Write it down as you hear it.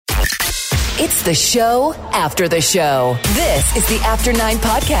It's the show after the show. This is the After 9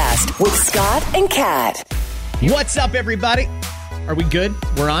 podcast with Scott and Kat. What's up, everybody? Are we good?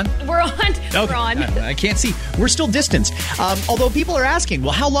 We're on? We're on. Okay. We're on. I can't see. We're still distanced. Although people are asking,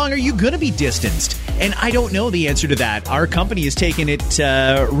 well, how long are you going to be distanced? And I don't know the answer to that. Our company is taking it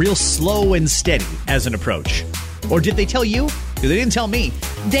real slow and steady as an approach. Or did they tell you? They didn't tell me.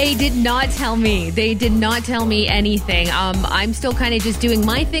 They did not tell me. They did not tell me anything. I'm still kind of just doing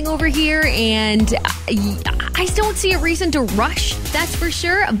my thing over here, and I don't see a reason to rush, that's for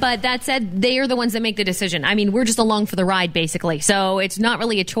sure. But that said, they are the ones that make the decision. I mean, we're just along for the ride, basically. So it's not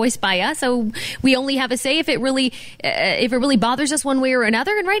really a choice by us. So we only have a say if it really bothers us one way or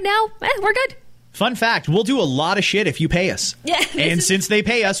another. And right now, we're good. Fun fact, we'll do a lot of shit if you pay us. Yeah, and since they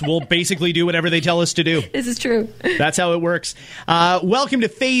pay us, we'll basically do whatever they tell us to do. This is true. That's how it works. Welcome to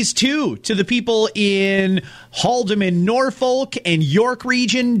Phase 2 to the people in Haldimand, Norfolk, and York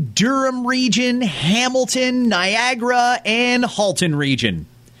region, Durham region, Hamilton, Niagara, and Halton region.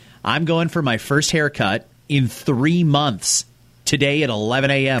 I'm going for my first haircut in 3 months. Today at 11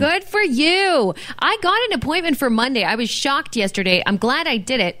 a.m. Good for you. I got an appointment for Monday. I was shocked yesterday. I'm glad I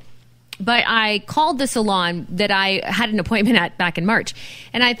did it. But I called the salon that I had an appointment at back in March.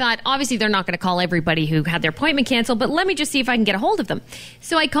 And I thought, obviously, they're not going to call everybody who had their appointment canceled, but let me just see if I can get a hold of them.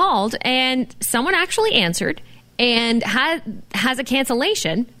 So I called, and someone actually answered and has a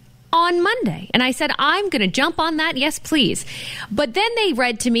cancellation on Monday. And I said, I'm going to jump on that. Yes, please. But then they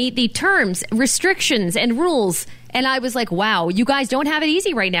read to me the terms, restrictions, and rules. And I was like, wow, you guys don't have it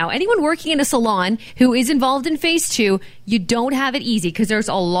easy right now. Anyone working in a salon who is involved in Phase 2, you don't have it easy because there's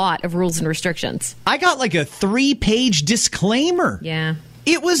a lot of rules and restrictions. I got like a 3-page disclaimer. Yeah.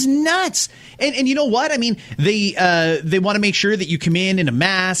 It was nuts. And you know what? I mean, they want to make sure that you come in a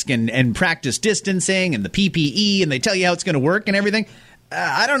mask and practice distancing and the PPE, and they tell you how it's going to work and everything.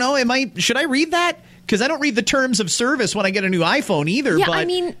 I don't know. Should I read that? Because I don't read the terms of service when I get a new iPhone either. Yeah, but I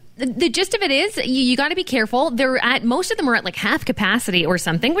mean, the gist of it is you got to be careful. Most of them are at like half capacity or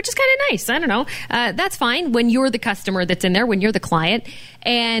something, which is kind of nice. I don't know. That's fine when you're the customer that's in there, when you're the client,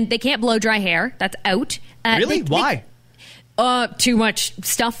 and they can't blow dry hair. That's out. Really? Why? Too much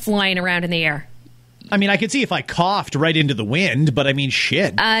stuff flying around in the air. I mean, I could see if I coughed right into the wind, but I mean,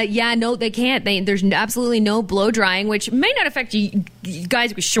 shit. Yeah, no, they can't. There's absolutely no blow drying, which may not affect you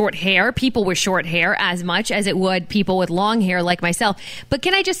guys with short hair, people with short hair, as much as it would people with long hair like myself. But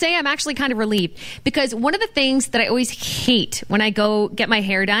can I just say I'm actually kind of relieved? Because one of the things that I always hate when I go get my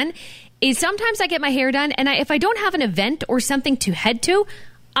hair done is sometimes I get my hair done, and if I don't have an event or something to head to,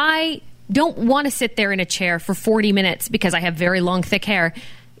 I don't want to sit there in a chair for 40 minutes because I have very long, thick hair,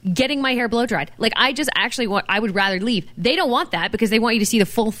 getting my hair blow dried. Like, I would rather leave. They don't want that because they want you to see the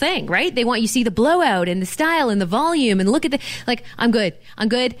full thing, right? They want you to see the blowout and the style and the volume and look at I'm good.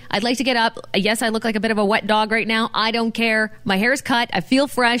 I'd like to get up. Yes, I look like a bit of a wet dog right now. I don't care. My hair is cut. I feel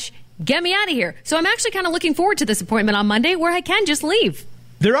fresh. Get me out of here. So I'm actually kind of looking forward to this appointment on Monday where I can just leave.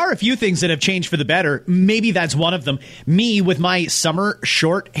 There are a few things that have changed for the better. Maybe that's one of them. Me, with my summer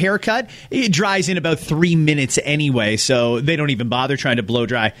short haircut, it dries in about 3 minutes anyway, so they don't even bother trying to blow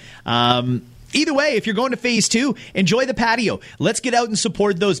dry. Either way, if you're going to Phase 2, enjoy the patio. Let's get out and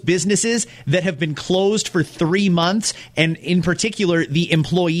support those businesses that have been closed for 3 months, and in particular, the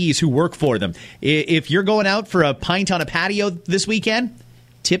employees who work for them. If you're going out for a pint on a patio this weekend,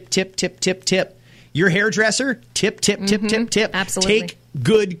 tip, tip, tip, tip, tip. Your hairdresser, tip, tip, tip, tip, tip. Absolutely. Take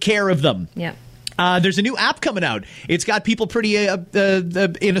good care of them. Yeah. There's a new app coming out. It's got people pretty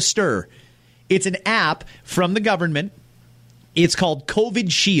in a stir. It's an app from the government. It's called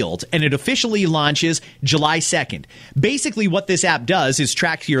COVID Shield, and it officially launches July 2nd. Basically, what this app does is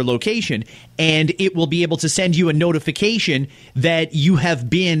track your location, and it will be able to send you a notification that you have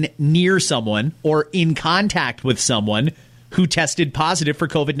been near someone or in contact with someone who tested positive for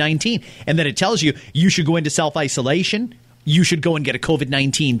COVID-19. And then it tells you should go into self-isolation, you should go and get a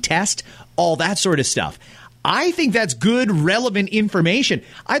COVID-19 test, all that sort of stuff. I think that's good, relevant information.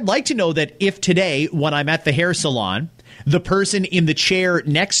 I'd like to know that if today, when I'm at the hair salon, the person in the chair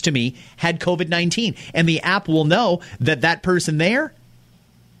next to me had COVID-19, and the app will know that person there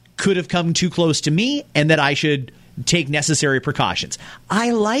could have come too close to me and that I should take necessary precautions.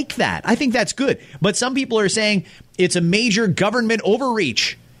 I like that. I think that's good. But some people are saying it's a major government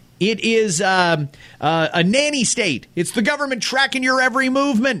overreach. It is a nanny state. It's the government tracking your every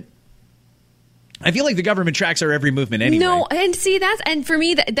movement. I feel like the government tracks our every movement anyway. No, and see, and for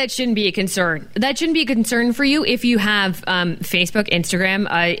me, that shouldn't be a concern. That shouldn't be a concern for you if you have Facebook, Instagram,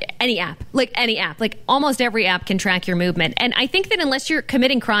 any app. Like almost every app can track your movement. And I think that unless you're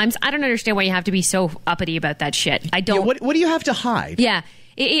committing crimes, I don't understand why you have to be so uppity about that shit. I don't. Yeah, what do you have to hide? Yeah.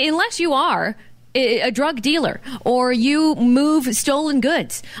 unless you are a drug dealer or you move stolen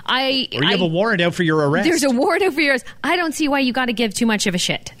goods. Or you have a warrant out for your arrest. There's a warrant out for your arrest. I don't see why you got to give too much of a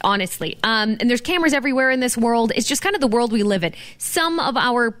shit, honestly. And there's cameras everywhere in this world. It's just kind of the world we live in. Some of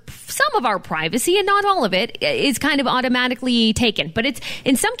our privacy, and not all of it, is kind of automatically taken. But it's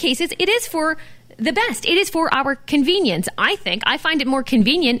in some cases, it is for the best. It is for our convenience. I find it more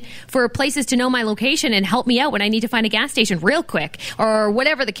convenient for places to know my location and help me out when I need to find a gas station real quick or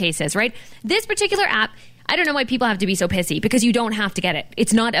whatever the case is, right? This particular app, I don't know why people have to be so pissy, because you don't have to get it.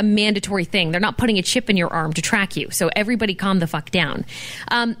 It's not a mandatory thing. They're not putting a chip in your arm to track you. So everybody calm the fuck down.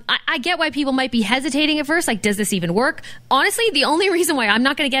 I get why people might be hesitating at first. Like, does this even work? Honestly, the only reason why I'm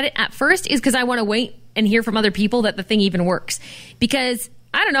not going to get it at first is because I want to wait and hear from other people that the thing even works. Because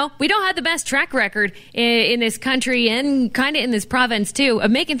I don't know, we don't have the best track record in this country and kind of in this province, too, of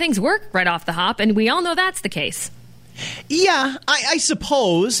making things work right off the hop. And we all know that's the case. Yeah, I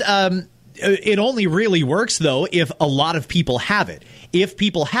suppose it only really works, though, if a lot of people have it. If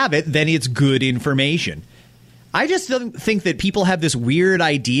people have it, then it's good information. I just don't think that people have this weird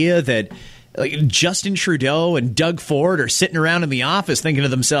idea that Justin Trudeau and Doug Ford are sitting around in the office thinking to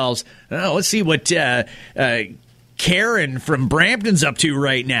themselves, oh, let's see what Karen from Brampton's up to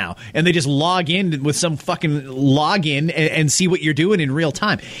right now, and they just log in with some fucking login and see what you're doing in real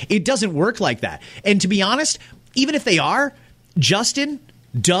time. It doesn't work like that. And to be honest, even if they are, Justin,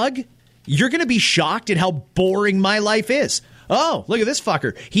 Doug, you're going to be shocked at how boring my life is. Oh, look at this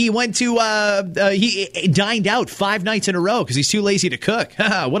fucker. He went to, he dined out 5 nights in a row because he's too lazy to cook.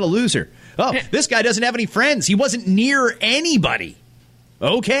 What a loser. Oh, this guy doesn't have any friends. He wasn't near anybody.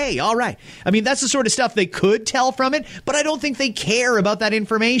 Okay, all right. I mean, that's the sort of stuff they could tell from it, but I don't think they care about that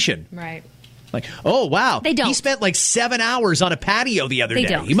information. Right. Like, oh, wow. They don't. He spent like 7 hours on a patio the other day.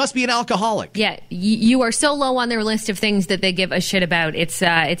 Don't. He must be an alcoholic. Yeah, you are so low on their list of things that they give a shit about. It's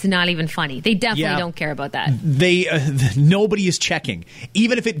not even funny. They definitely don't care about that. Nobody is checking.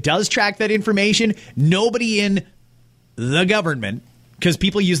 Even if it does track that information, nobody in the government, because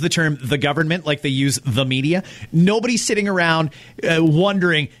people use the term the government like they use the media. Nobody's sitting around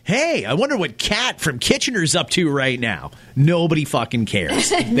wondering, hey, I wonder what Kat from Kitchener's up to right now. Nobody fucking cares.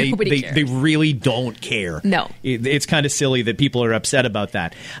 Cares. They really don't care. No. It's kind of silly that people are upset about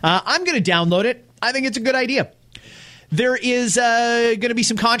that. I'm going to download it. I think it's a good idea. There is going to be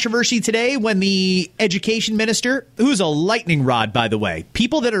some controversy today when the education minister, who's a lightning rod, by the way,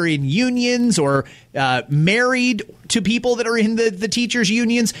 people that are in unions or married to people that are in the teachers'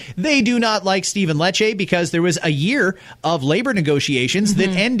 unions, they do not like Stephen Lecce because there was a year of labor negotiations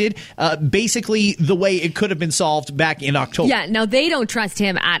that ended basically the way it could have been solved back in October. Yeah, no, they don't trust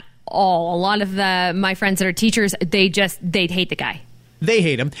him at all. A lot of my friends that are teachers, they'd hate the guy. They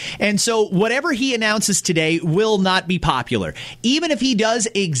hate him. And so whatever he announces today will not be popular. Even if he does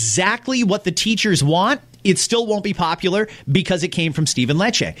exactly what the teachers want, it still won't be popular because it came from Stephen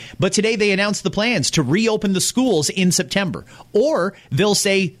Lecce. But today they announced the plans to reopen the schools in September. Or they'll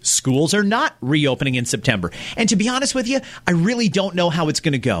say schools are not reopening in September. And to be honest with you, I really don't know how it's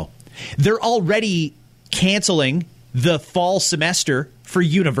going to go. They're already canceling the fall semester for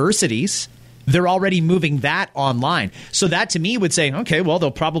universities. They're already moving that online. So that to me would say, okay, well, they'll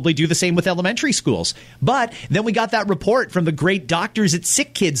probably do the same with elementary schools. But then we got that report from the great doctors at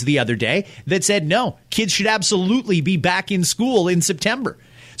Sick Kids the other day that said, no, kids should absolutely be back in school in September.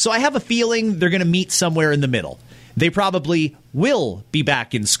 So I have a feeling they're going to meet somewhere in the middle. They probably will be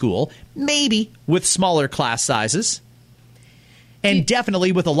back in school, maybe with smaller class sizes. And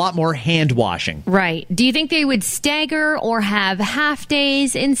definitely with a lot more hand washing. Right. Do you think they would stagger or have half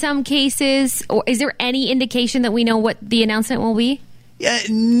days in some cases? Or is there any indication that we know what the announcement will be?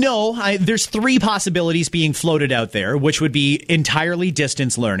 No. There's 3 possibilities being floated out there, which would be entirely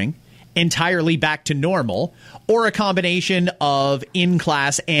distance learning, entirely back to normal, or a combination of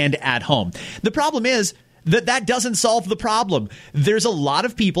in-class and at home. The problem is that doesn't solve the problem. There's a lot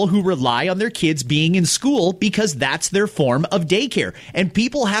of people who rely on their kids being in school because that's their form of daycare. And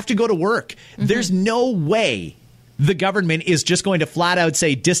people have to go to work. There's no way the government is just going to flat out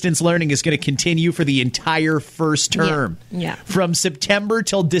say distance learning is going to continue for the entire first term. Yeah. From September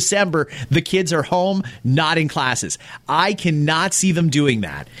till December, the kids are home, not in classes. I cannot see them doing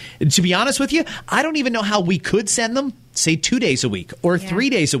that. To be honest with you, I don't even know how we could send them, say, 2 days a week or 3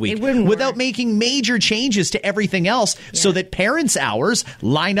 days a week without making major changes to everything else so that parents' hours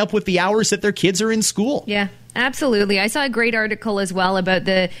line up with the hours that their kids are in school. Yeah. Absolutely. I saw a great article as well about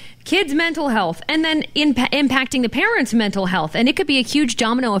the kids' mental health and then impacting the parents' mental health. And it could be a huge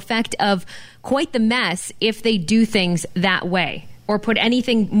domino effect of quite the mess if they do things that way or put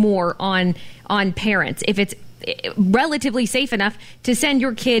anything more on parents. If it's relatively safe enough to send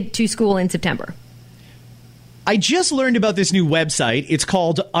your kid to school in September. I just learned about this new website. It's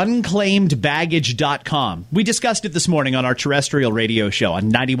called unclaimedbaggage.com. We discussed it this morning on our terrestrial radio show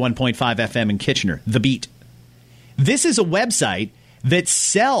on 91.5 FM in Kitchener, The Beat. This is a website that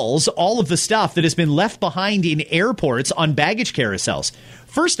sells all of the stuff that has been left behind in airports on baggage carousels.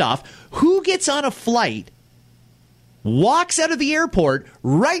 First off, who gets on a flight, walks out of the airport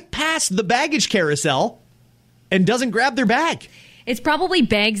right past the baggage carousel, and doesn't grab their bag? It's probably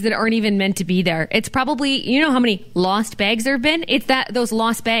bags that aren't even meant to be there. It's probably, you know how many lost bags there have been? It's those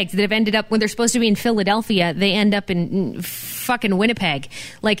lost bags that have ended up, when they're supposed to be in Philadelphia, they end up in fucking Winnipeg.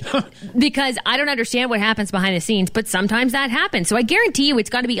 Like, because I don't understand what happens behind the scenes, but sometimes that happens. So I guarantee you it's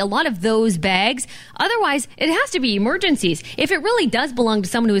got to be a lot of those bags. Otherwise, it has to be emergencies. If it really does belong to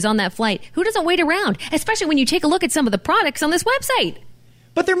someone who is on that flight, who doesn't wait around? Especially when you take a look at some of the products on this website.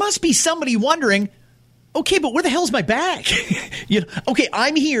 But there must be somebody wondering, okay, but where the hell's my bag? Okay,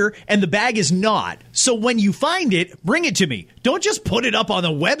 I'm here and the bag is not. So when you find it, bring it to me. Don't just put it up on the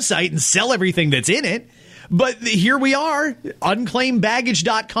website and sell everything that's in it. But here we are,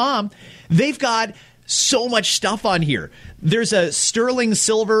 unclaimedbaggage.com. They've got so much stuff on here. There's a sterling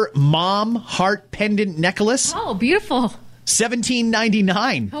silver mom heart pendant necklace. Oh, beautiful.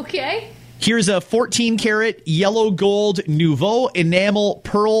 $17.99. Okay. Here's a 14-karat yellow gold Nouveau enamel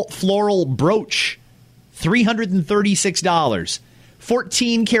pearl floral brooch. $336.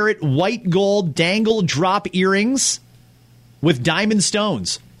 14-karat white gold dangle drop earrings with diamond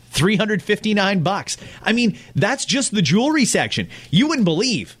stones. $359. I mean, that's just the jewelry section. You wouldn't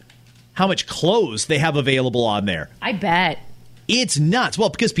believe how much clothes they have available on there. I bet. It's nuts. Well,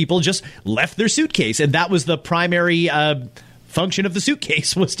 because people just left their suitcase, and that was the primary function of the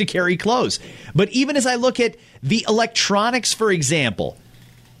suitcase, was to carry clothes. But even as I look at the electronics, for example,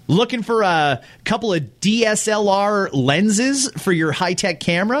 looking for a couple of DSLR lenses for your high-tech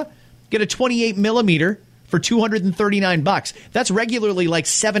camera? Get a 28 millimeter for $239. That's regularly like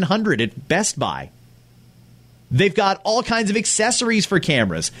 $700 at Best Buy. They've got all kinds of accessories for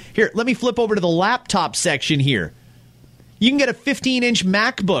cameras. Here, let me flip over to the laptop section here. You can get a 15-inch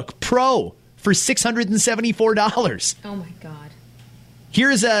MacBook Pro for $674. Oh, my God.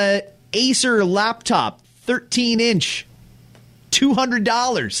 Here's a Acer laptop, 13-inch.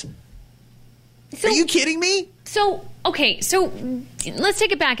 $200. Are you kidding me? So let's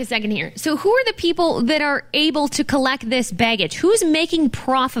take it back a second here. So who are the people that are able to collect this baggage? Who's making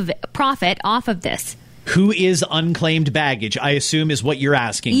profit off of this? Who is unclaimed baggage, I assume, is what you're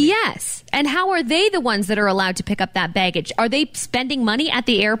asking me. Yes. And how are they the ones that are allowed to pick up that baggage? Are they spending money at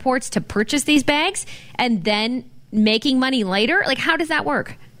the airports to purchase these bags and then making money later? Like, how does that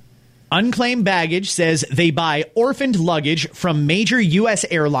work? Unclaimed Baggage says they buy orphaned luggage from major U.S.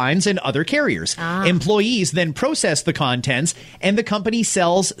 airlines and other carriers. Employees then process the contents, and the company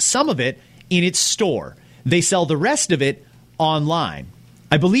sells some of it in its store. They sell the rest of it online.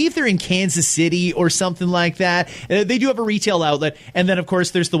 I believe they're in Kansas City or something like that. They do have a retail outlet. And then, of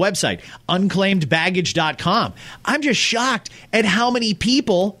course, there's the website, unclaimedbaggage.com. I'm just shocked at how many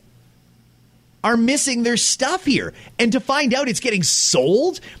people are missing their stuff here. And to find out it's getting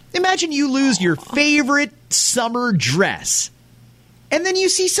sold, imagine you lose your favorite summer dress, and then you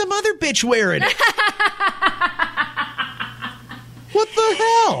see some other bitch wearing it. What the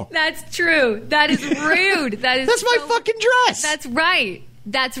hell? That's true. That is rude. That's my fucking dress. That's right.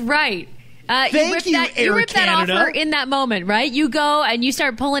 That's right. Thank you, you Air rip that Canada. offer in that moment, right? You go and you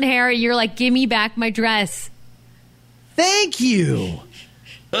start pulling hair, and you're like, give me back my dress. Thank you.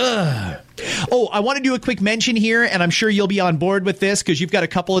 Ugh. Oh, I want to do a quick mention here, and I'm sure you'll be on board with this because you've got a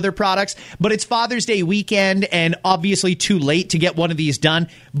couple of their products, but it's Father's Day weekend and obviously too late to get one of these done.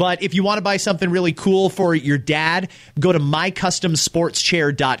 But if you want to buy something really cool for your dad, go to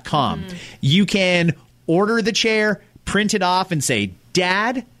mycustomsportschair.com. You can order the chair, print it off, and say,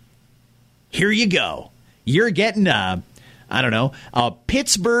 Dad, here you go. You're getting a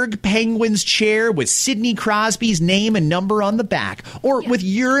Pittsburgh Penguins chair with Sidney Crosby's name and number on the back, or with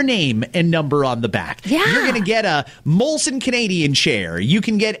your name and number on the back. Yeah. You're going to get a Molson Canadian chair. You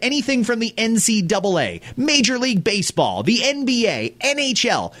can get anything from the NCAA, Major League Baseball, the NBA,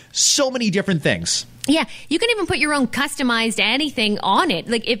 NHL, so many different things. Yeah, you can even put your own customized anything on it.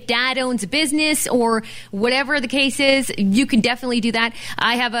 Like if dad owns a business or whatever the case is, you can definitely do that.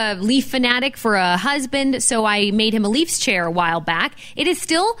 I have a Leaf fanatic for a husband, so I made him a Leafs chair a while back. It is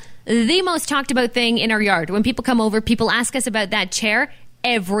still the most talked about thing in our yard. When people come over, people ask us about that chair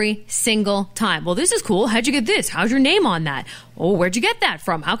every single time. Well, this is cool. How'd you get this? How's your name on that? Oh, where'd you get that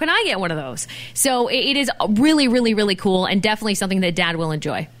from? How can I get one of those? So it is really, really, really cool and definitely something that dad will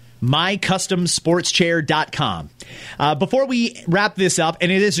enjoy. mycustomsportschair.com. Before we wrap this up,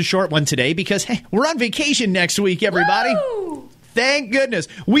 and it is a short one today because hey, we're on vacation next week, everybody. Woo! Thank goodness.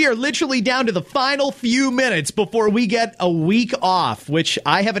 We are literally down to the final few minutes before we get a week off, which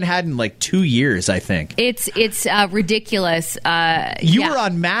I haven't had in like 2 years, I think. It's ridiculous. You were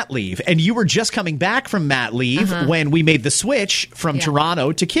on mat leave, and you were just coming back from mat leave when we made the switch from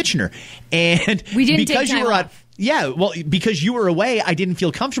Toronto to Kitchener. And we didn't take time off. Yeah, well, because you were away, I didn't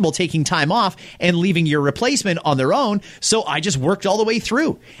feel comfortable taking time off and leaving your replacement on their own, so I just worked all the way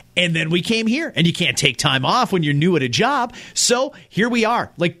through. And then we came here, and you can't take time off when you're new at a job. So here we are,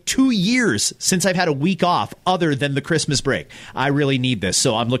 like 2 years since I've had a week off other than the Christmas break. I really need this,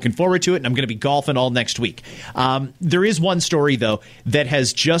 so I'm looking forward to it, and I'm going to be golfing all next week. There is one story, though, that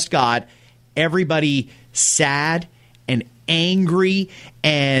has just got everybody sad and angry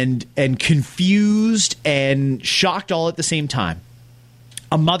and confused and shocked all at the same time.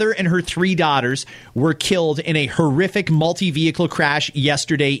 A mother and her 3 daughters were killed in a horrific multi-vehicle crash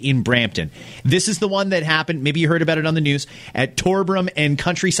yesterday in Brampton. This is the one that happened, maybe you heard about it on the news, at Torbram and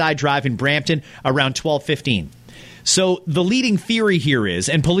Countryside Drive in Brampton around 12:15. So the leading theory here is,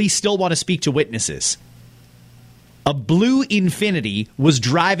 and police still want to speak to witnesses, a blue Infiniti was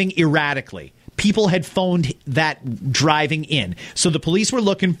driving erratically. People had phoned that driving in. So the police were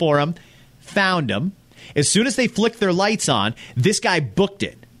looking for him, found him. As soon as they flicked their lights on, this guy booked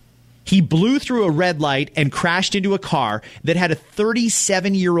it. He blew through a red light and crashed into a car that had a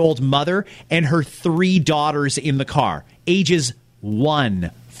 37-year-old mother and her 3 daughters in the car, ages 1,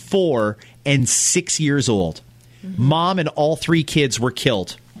 4, and 6 years old. Mom and all 3 kids were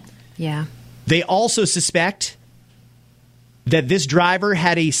killed. Yeah. They also suspect that this driver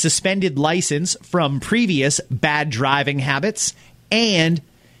had a suspended license from previous bad driving habits, and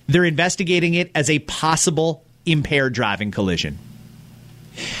they're investigating it as a possible impaired driving collision.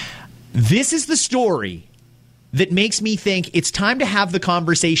 This is the story that makes me think it's time to have the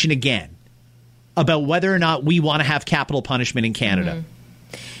conversation again about whether or not we want to have capital punishment in Canada.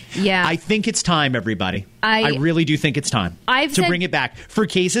 Yeah. I think it's time, everybody. I really do think it's time to bring it back for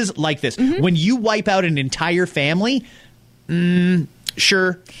cases like this. When you wipe out an entire family,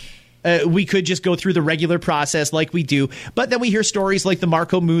 sure, we could just go through the regular process like we do. But then we hear stories like the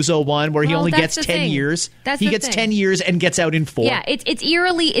Marco Muzzo one where he only gets 10 years. He gets 10 years and gets out in 4. Yeah, it's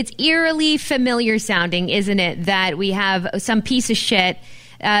eerily familiar sounding, isn't it, that we have some piece of shit,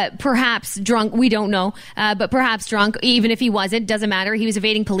 perhaps drunk, we don't know, but perhaps drunk, even if he wasn't, doesn't matter. He was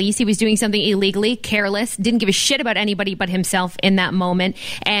evading police. He was doing something illegally, careless, didn't give a shit about anybody but himself in that moment,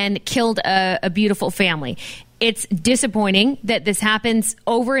 and killed a beautiful family. It's disappointing that this happens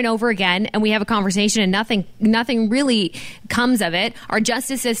over and over again, and we have a conversation and nothing really comes of it. Our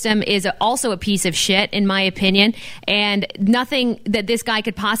justice system is also a piece of shit, in my opinion, and nothing that this guy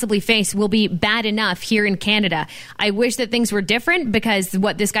could possibly face will be bad enough here in Canada. I wish that things were different, because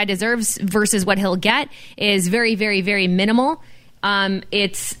what this guy deserves versus what he'll get is very, very, very minimal.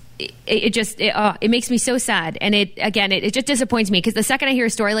 It makes me so sad, and it just disappoints me, because the second I hear a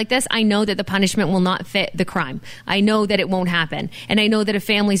story like this, I know that the punishment will not fit the crime. I know that it won't happen, and I know that a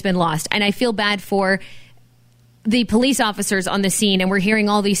family's been lost, and I feel bad for the police officers on the scene, and we're hearing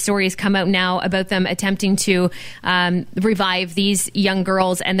all these stories come out now about them attempting to revive these young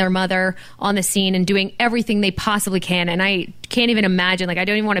girls and their mother on the scene and doing everything they possibly can. And I can't even imagine, I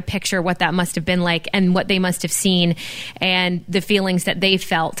don't even want to picture what that must have been like and what they must have seen and the feelings that they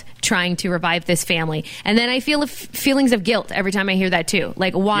felt trying to revive this family. And then I feel feelings of guilt every time I hear that too.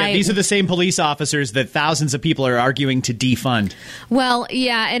 Like, why? Yeah, these are the same police officers that thousands of people are arguing to defund. Well,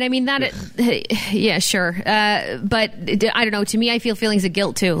 yeah, and I mean that. Yeah, sure, but I don't know. To me, I feel feelings of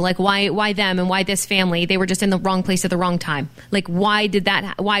guilt too. Like, why them and why this family? They were just in the wrong place at the wrong time. Like, why did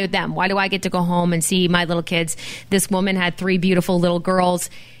that? Why them? Why do I get to go home and see my little kids? This woman had 3 beautiful little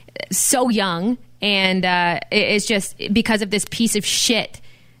girls, so young, and it's just because of this piece of shit.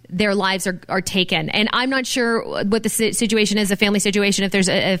 Their lives are taken, and I'm not sure what the situation is, a family situation.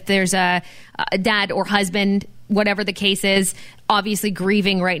 If there's a dad or husband, whatever the case is, obviously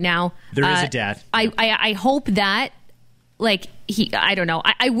grieving right now. There is a dad. I hope that, like, I don't know.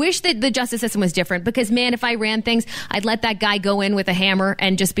 I wish that the justice system was different, because, man, if I ran things, I'd let that guy go in with a hammer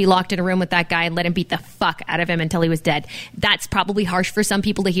and just be locked in a room with that guy and let him beat the fuck out of him until he was dead. That's probably harsh for some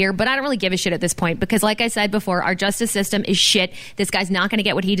people to hear, but I don't really give a shit at this point, because, like I said before, our justice system is shit. This guy's not going to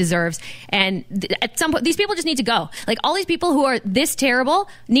get what he deserves, and at some point, these people just need to go. Like, all these people who are this terrible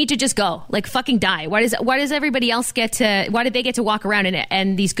need to just go. Like, fucking die. Why does everybody else get to? Why did they get to walk around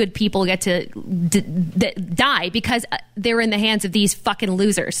and these good people get to die because they're in the hands of these fucking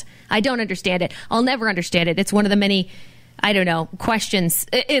losers? I don't understand it. I'll never understand it. It's one of the many I don't know, questions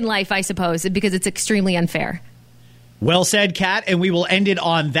in life, I suppose, because it's extremely unfair. Well said, Kat, and we will end it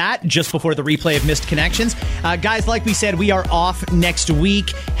on that just before the replay of Missed Connections. Guys, like we said, we are off next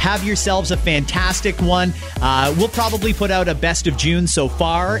week. Have yourselves a fantastic one. We'll probably put out a best of June so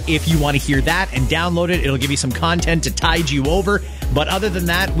far. If you want to hear that and download it, it'll give you some content to tide you over. But other than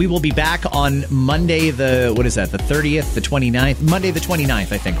that, we will be back on Monday, the 30th, the 29th? Monday the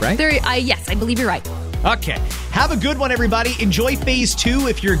 29th, I think, right? Yes, I believe you're right. Okay. Have a good one, everybody. Enjoy phase 2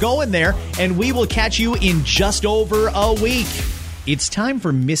 if you're going there, and we will catch you in just over a week. It's time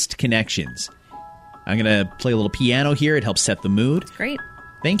for Missed Connections. I'm going to play a little piano here. It helps set the mood. Great.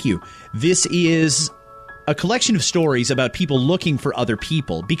 Thank you. This is a collection of stories about people looking for other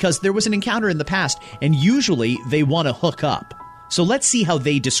people because there was an encounter in the past, and usually they want to hook up. So let's see how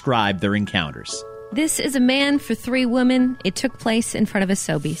they describe their encounters. This is a man for 3 women. It took place in front of a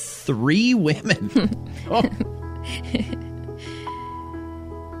Sobeys. 3 women? Oh.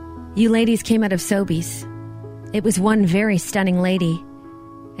 You ladies came out of Sobeys. It was one very stunning lady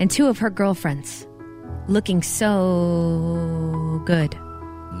and 2 of her girlfriends looking so good.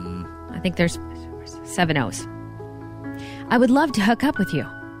 I think there's 7 O's. I would love to hook up with you.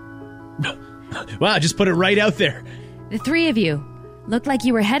 Wow, just put it right out there. The 3 of you looked like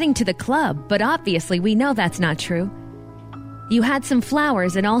you were heading to the club, but obviously we know that's not true. You had some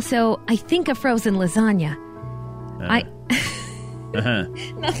flowers and also, I think, a frozen lasagna.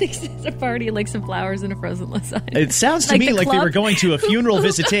 Nothing says a party like some flowers and a frozen lasagna. It sounds to me like they were going to a funeral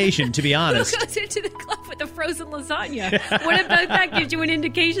visitation, to be honest. Who goes into the club with a frozen lasagna? What about that gives you an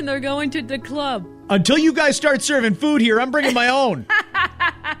indication they're going to the club? Until you guys start serving food here, I'm bringing my own.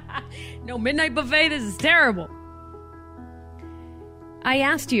 No midnight buffet, this is terrible. I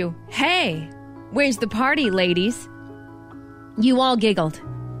asked you, hey, where's the party, ladies? You all giggled.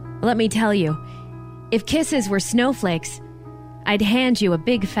 Let me tell you, if kisses were snowflakes, I'd hand you a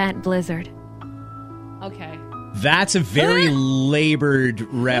big fat blizzard. Okay. That's a very labored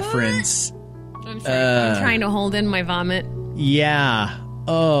reference. I'm sorry. I'm trying to hold in my vomit. Yeah.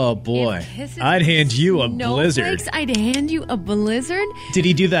 Oh, boy. I'd hand you a blizzard. I'd hand you a blizzard? Did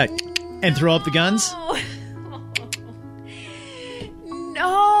he do that and throw up the guns?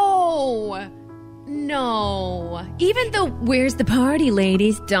 No. Even the where's the party,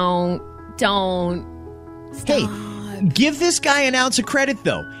 ladies? Don't. Stop. Hey, give this guy an ounce of credit,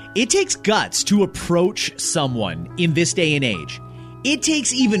 though. It takes guts to approach someone in this day and age. It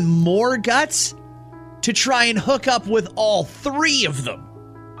takes even more guts to try and hook up with all 3 of them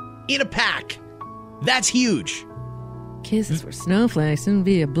in a pack. That's huge. Kisses for snowflakes and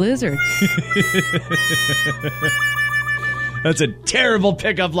be a blizzard. That's a terrible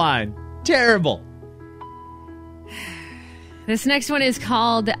pickup line. Terrible. This next one is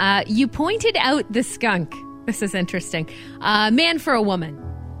called You Pointed Out the Skunk. This is interesting. Man for a woman.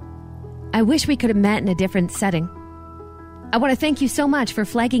 I wish we could have met in a different setting. I want to thank you so much for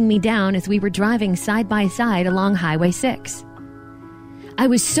flagging me down as we were driving side by side along Highway 6. I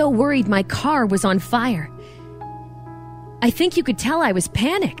was so worried my car was on fire. I think you could tell I was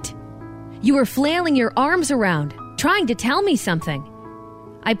panicked. You were flailing your arms around, trying to tell me something.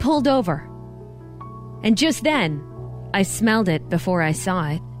 I pulled over. And just then, I smelled it before I saw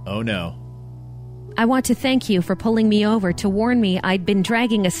it. Oh, no. I want to thank you for pulling me over to warn me I'd been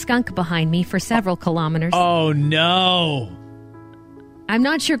dragging a skunk behind me for several kilometers. Oh, no. I'm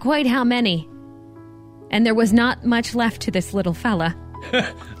not sure quite how many. And there was not much left to this little fella.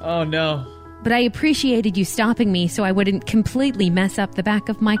 Oh, no. But I appreciated you stopping me so I wouldn't completely mess up the back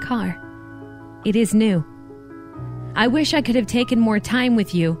of my car. It is new. I wish I could have taken more time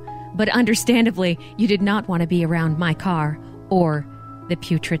with you, but understandably, you did not want to be around my car or the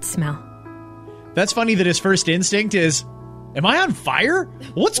putrid smell. That's funny that his first instinct is, am I on fire?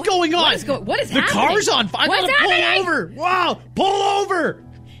 What's going on? What is the happening? The car's on fire. What's happening? Pull over. Wow. Pull over.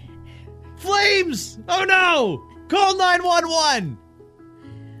 Flames. Oh, no. Call 911.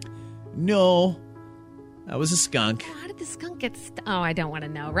 No. That was a skunk. How did the skunk get I don't want to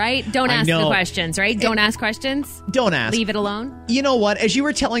know, right? Don't ask the questions, right? Don't ask questions. Don't ask. Leave it alone. You know what? As you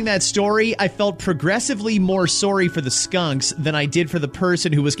were telling that story, I felt progressively more sorry for the skunks than I did for the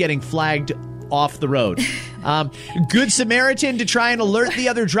person who was getting flagged off the road. Good Samaritan to try and alert the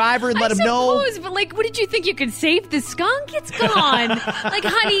other driver and let him know. But what did you think? You could save the skunk? It's gone.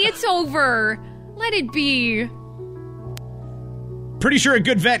 Honey, it's over. Let it be. Pretty sure a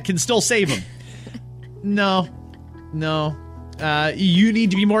good vet can still save him. No. You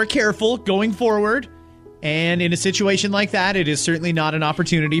need to be more careful going forward. And in a situation like that, it is certainly not an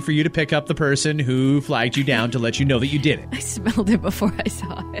opportunity for you to pick up the person who flagged you down to let you know that you did it. I smelled it before I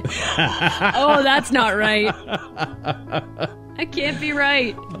saw it. Oh, that's not right. I can't be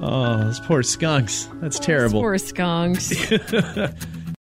right. Oh, those poor skunks. That's terrible. Poor skunks.